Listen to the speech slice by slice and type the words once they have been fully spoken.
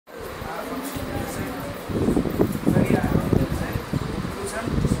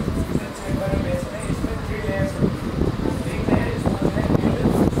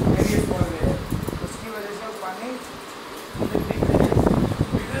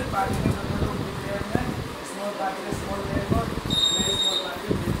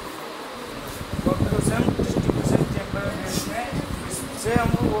से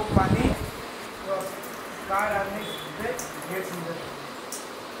हम वो पानी कार आने पे गेट खुलता है,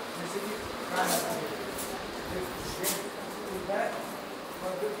 जैसे कि कार आता है, गेट खुलता है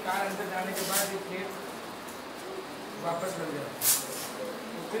और फिर कार अंदर जाने के बाद ये गेट वापस लग जाता है,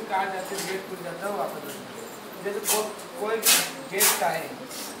 तो फिर कार जाते गेट खुल जाता है वापस लग जाता है। जैसे कोई गेस्ट आए,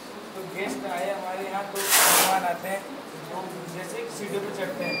 तो गेस्ट आए हमारे यहाँ तो मेहमान आते हैं, तो जैसे सीढ़ी पे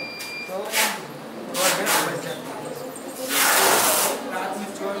चढ़ते हैं तो गेस्ट बच जाते हैं। रात में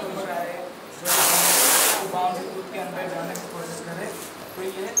चोर घुस आए, तो बाउंड्री कूद के अंदर जाने की कोशिश करे तो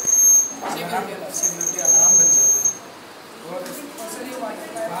ये सिक्योरिटी अलार्म बच जाता है। और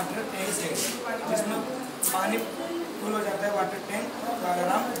वाटर टैंक से जिसमें पानी फुल हो जाता है, वाटर टैंक का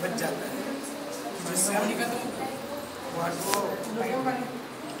अलार्म बच जाता है, जिससे हम वाटर को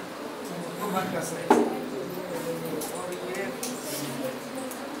बंद कर सकते हैं। और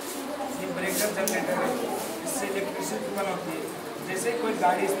ये ब्रेकर जनरेटर है, इससे इलेक्ट्रिसिटी उत्पन्न होती है। जैसे कोई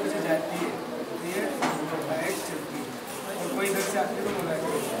गाड़ी इस पर से जाती है तो ये लाइट चलती है, और कोई इधर से आती है तो वो लाइट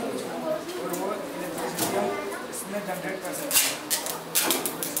चलती है, और वो इलेक्ट्रिसिटी हम इसमें जनरेट कर सकते हैं।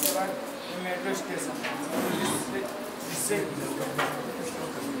 उसके बाद मेट्रो स्टेशन, जिससे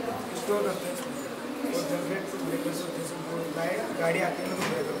स्टोर करते हैं और जनरेट ब्रेकर से होते हैं, वो लाइट गाड़ी आती है तो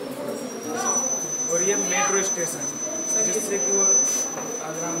ब्रेकर। और ये मेट्रो स्टेशन, जिससे कि वो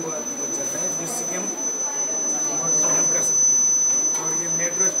अलार्म बच जाता है, जिससे कि हम बंद कर सकते हैं। और ये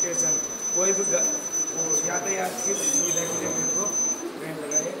मेट्रो स्टेशन कोई भी यातायात की सुविधा के लिए मेट्रो ट्रेन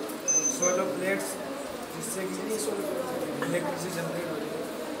लगाए। सोलर प्लेट्स, जिससे कि इलेक्ट्रिसिटी जनरेट हो जाए।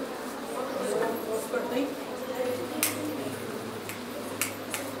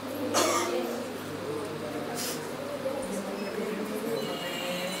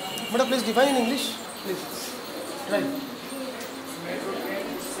 Madam, please define in English, please. Right. Metro train,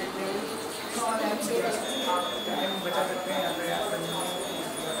 जिससे कि टाइम बचा सकते हैं यातायात करने में।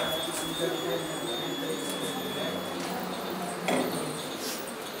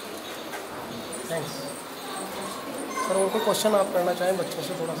 Thanks sir. और कोई क्वेश्चन आप करना चाहें बच्चों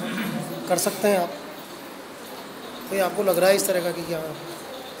से, थोड़ा सा कर सकते हैं आप? कोई आपको लग रहा है इस तरह का कि क्या?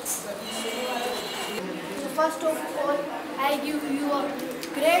 First of all, I give you a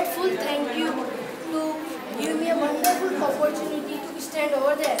grateful thank you to give me a wonderful opportunity to stand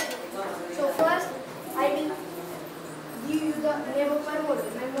over there. So first, I will give you the name of my model.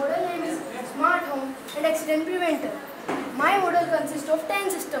 My model name is Smart Home and Accident Preventer. My model consists of 10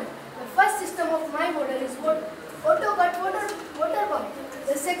 systems. The first system of my model is auto cut water pump.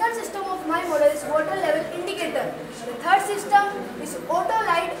 The second system of my model is water level indicator. The third system is auto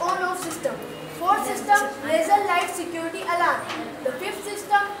light on off system. Fourth system, laser light security alarm. The fifth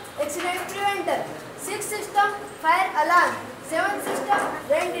system, accident preventer. Sixth system, fire alarm. Seventh system,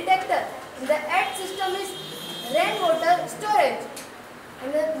 rain detector. And the eighth system is rainwater storage.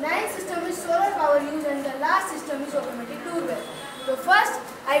 And the ninth system is solar power use, and the last system is automatic doorbell. So first,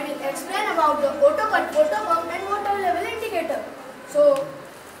 I will explain about the auto cut water pump and water level indicator. So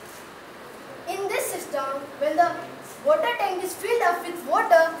in this system, when the water tank is filled up with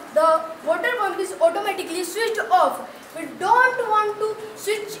water, the water pump is automatically switched off. We don't want to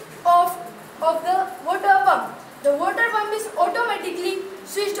switch off of the water pump. The water pump is automatically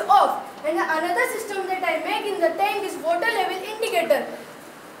switched off. And another system that I make in the tank is water level indicator.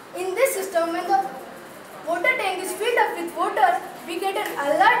 In this system, when the water tank is filled up with water, we get an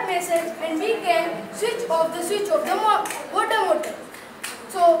alert message and we can switch off the switch of the water motor.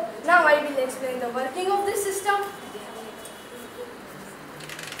 So now I will explain the working of this system.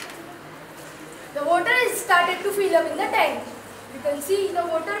 The water is started to fill up in the tank. You can see the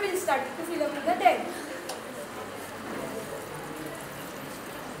water will start to fill up in the tank.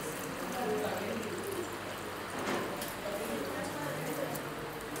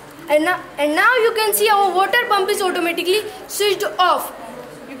 And now you can see our water pump is automatically switched off.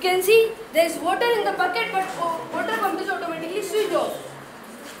 You can see there is water in the bucket, but water pump is automatically switched off.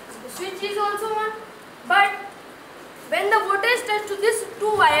 The switch is also on, but when the water is touched to these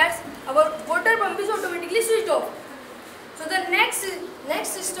two wires, our water pump is automatically switched off. So the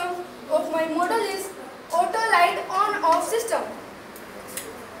next system of my model is auto light on off system.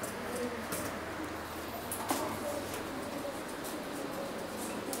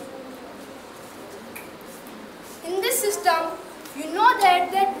 In this system, you know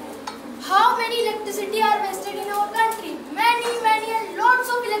that how many electricity are wasted in our country. Many and lots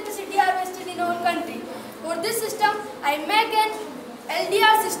of electricity are wasted in our country. For this system, I make an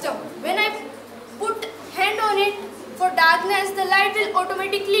LDR system. When I put hand on it, for darkness, the light will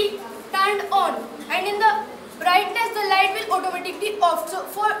automatically turn on, and in the brightness, the light will automatically off. So,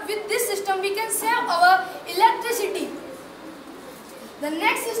 with this system, we can save our electricity. The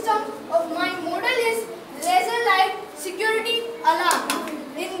next system of my model is laser light security alarm.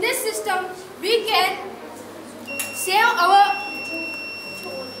 In this system, we can save our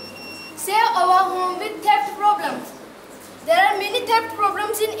home with theft problems. There are many theft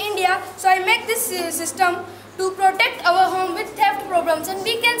problems in India, so I make this system to protect our home with theft problems, and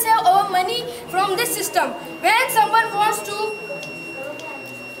we can save our money from this system. When someone wants to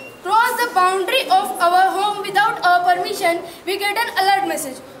cross the boundary of our home without our permission, we get an alert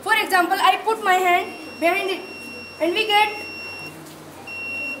message. For example, I put my hand behind it and we get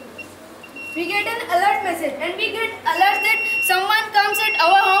an alert message, and we get alert that someone comes at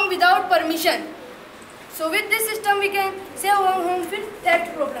our home without permission. So with this system we can save our home with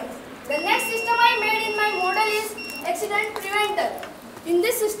theft problems. The next system I made in my model is accident preventer. In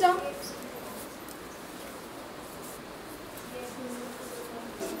this system,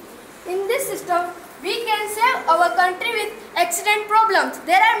 we can save our country with accident problems.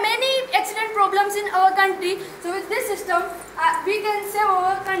 There are many accident problems in our country. So with this system, we can save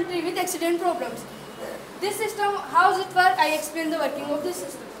our country with accident problems. This system, how does it work? I explain the working of this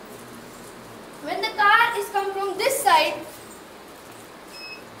system. When the car is come from this side,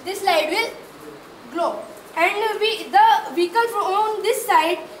 this light will glow, and the vehicle from on this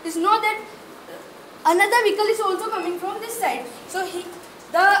side is know that another vehicle is also coming from this side. So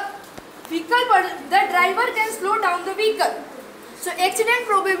the driver can slow down the vehicle. So accident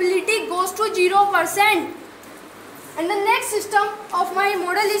probability goes to 0%. And the next system of my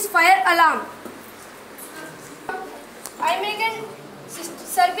model is fire alarm. I make a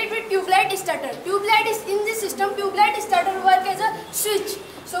circuit with tube light starter. Tube light is in this system. Tube light starter work as a switch.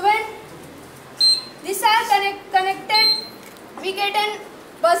 So when these are connected, we get an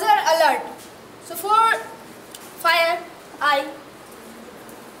buzzer alert. So for fire,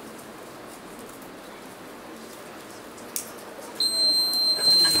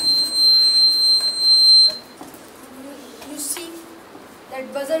 you see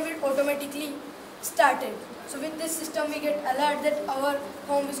that buzzer will automatically started. So with this system we get alert that our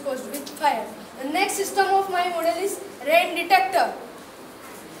home is caused with fire. The next system of my model is rain detector.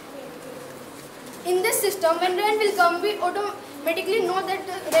 In this system, when rain will come, we automatically know that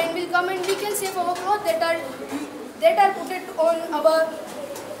rain will come, and we can save our clothes that are put it on our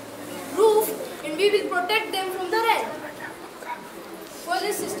roof, and we will protect them from the rain. For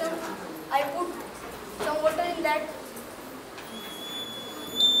this system, I put some water in that.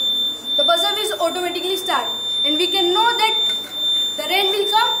 The buzzer will automatically start, and we can know that the rain will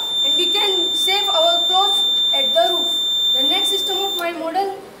come, and we can save our clothes at the roof. The next system of my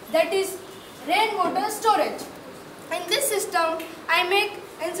model, that is rainwater storage. In this system, I make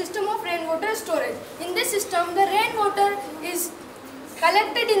a system of rainwater storage. In this system, the rainwater is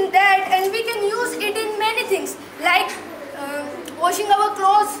collected in that, and we can use it in many things like washing our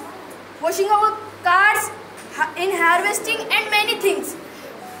clothes, washing our cars, in harvesting, and many things.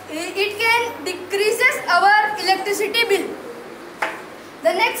 It can decreases our electricity bill.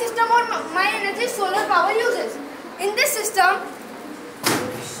 The next system on my energy is solar power uses. In this system,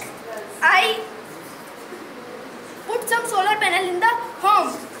 I put some solar panel in the home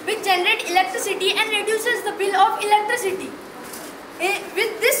which generate electricity and reduces the bill of electricity.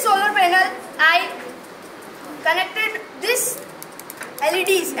 With this solar panel, I connected this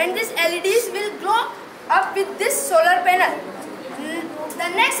LEDs, and this LEDs will glow up with this solar panel. The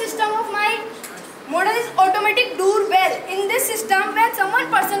next system of my model is automatic doorbell. In this system, when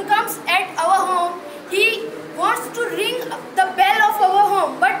person comes at our home, he wants to ring the bell of our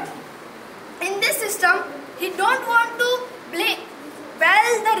home, but in this system, he don't want to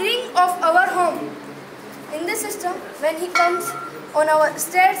bell the ring of our home. In this system, when he comes on our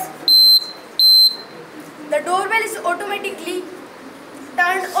stairs, the doorbell is automatically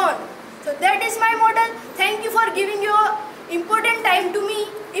turned on. So that is my model. Thank you for giving your important time to me.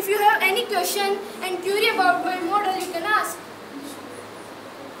 If you have any question and query about my model, you can ask.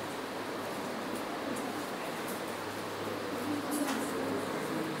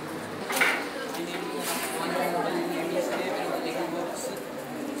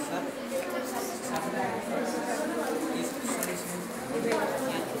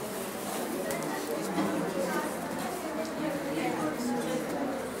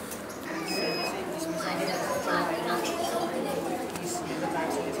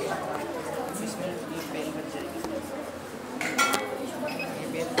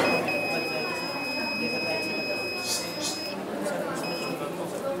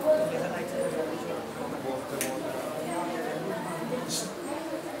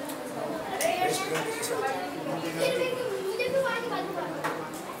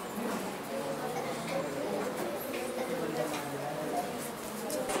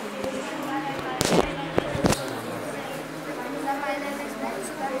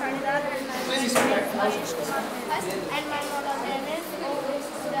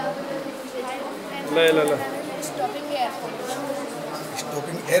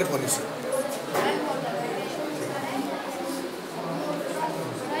 Stopping air pollution.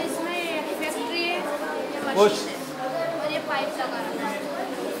 इसमें factory है, ये machine है और ये pipe लगा रखा है।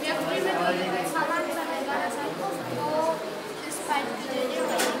 Factory में कोई सामान बनेगा ना सर, तो इस पाइप के जरिए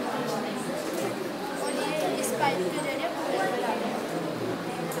और ये इस पाइप के जरिए पूरे में डालते हैं।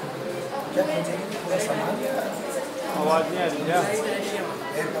 आवाज़ नहीं आ रही क्या?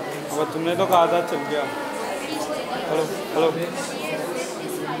 अब तुमने तो कहा था चल गया। Hello hello.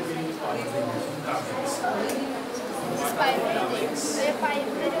 ये पाइप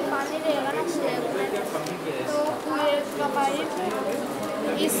में जो पानी रहेगा ना स्लैब में, तो पूरे का पाइप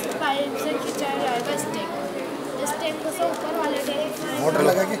इस पाइप से खींचा जाएगा स्टेक। स्टेक को से ऊपर वाले टैंक में मोटर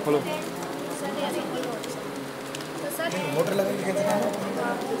लगा के खोलो। सर ये तो सर मोटर लगा के कैसे काम?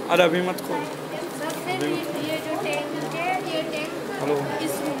 अरे अभी मत खोलो। सर फिर ये जो टैंक है, ये टैंक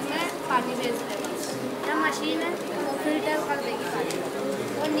इस रूम में पानी भेज देगा। या मशीन है वो फिल्टर कर देगी पानी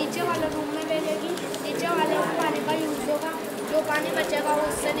और नीचे वाले रूम में भेजेगी। नीचे वाले में पानी का यूज होगा, जो पानी बचेगा वो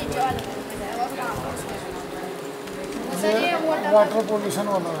उससे नीचे वाले रूम में जाएगा और वहाँ सर ये वाटर पोल्यूशन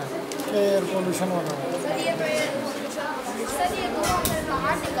वाला है, एयर पोल्यूशन वाला है। सर ये तो एयर पोल्यूशन, सर ये धुआं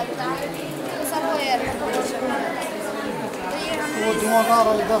बाहर निकलता है तो सर वो एयर पोल्यूशन है। तो ये वो धुआं कहाँ आ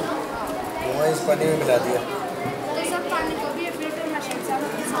रहा है इधर? धुआं इस पानी में मिला दिया। तो सब पानी को भी फिल्टर मशीन से हम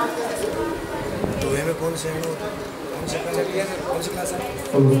साफ कर सकते हैं। धुएं में कौन से हैं? कौन से क्लास है? कौन सी क्लास है?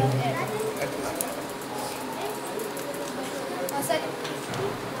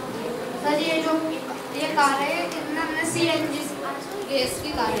 सर ये जो ये कार है इतना हमने CNG गैस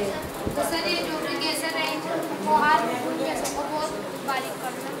की कार है। तो सर ये जो भी गैस है वो हर गैसों को बहुत बारीक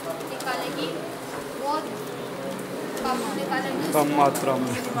करना निकालेगी, बहुत कम निकालेगी, कम मात्रा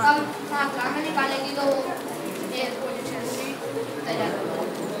में निकालेगी तो एयर पोल्यूशन भी तैयार होगा।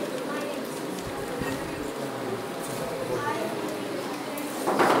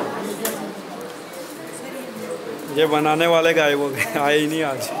 ये बनाने वाले गायब हो गए, आए ही नहीं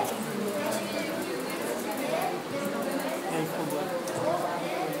आज।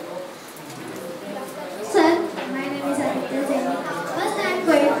 Sir, my name is Detector. First I am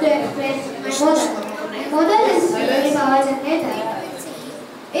going to explain my model. My model is a power generator.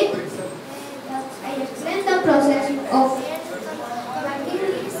 I explain the process of working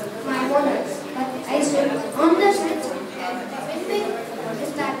my models, but I should on the switch and when we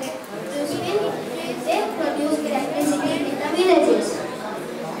started to spin, they produce electricity in the villages.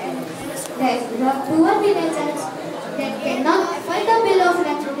 The poor villagers that cannot afford the bill of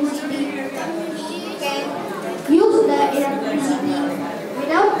electricity can use the electricity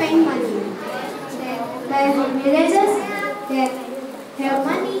without paying money. The villagers that have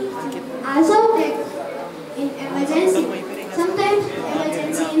money also take in emergency. Sometimes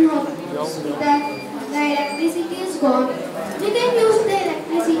emergency in home. The electricity is gone. We can use the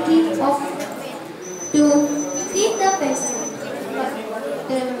electricity to feed the patient. But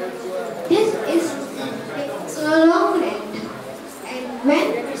this is so long rent. And when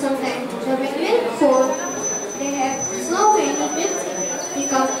sometimes the wind fall, they have so many winds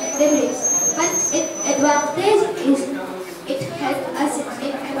become debris. But its advantage is it helps us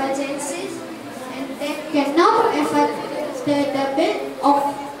in emergencies and they cannot affect the bill of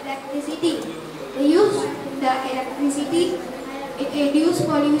electricity. The use the electricity, it reduces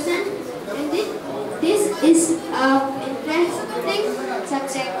pollution, and this is an interesting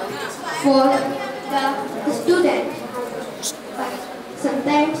subject for the student. But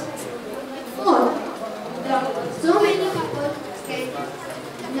sometimes it falls. So many people can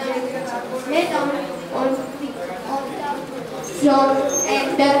lay down on the floor and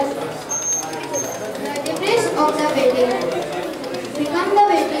the debris of the building become the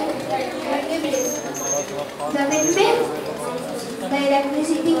building debris. The windmill, the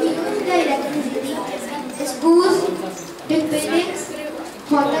electricity, we use the electricity, schools, big buildings,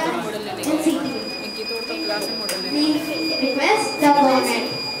 hotel and city. We request the government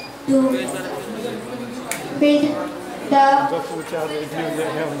to build the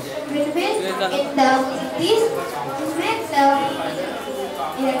windmill in the cities to make the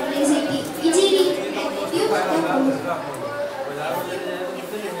electricity easily and reduce the cost. If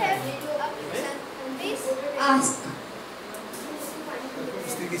you have any objection, please ask.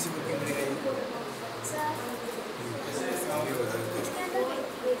 इस तरीके से booking करी गई है।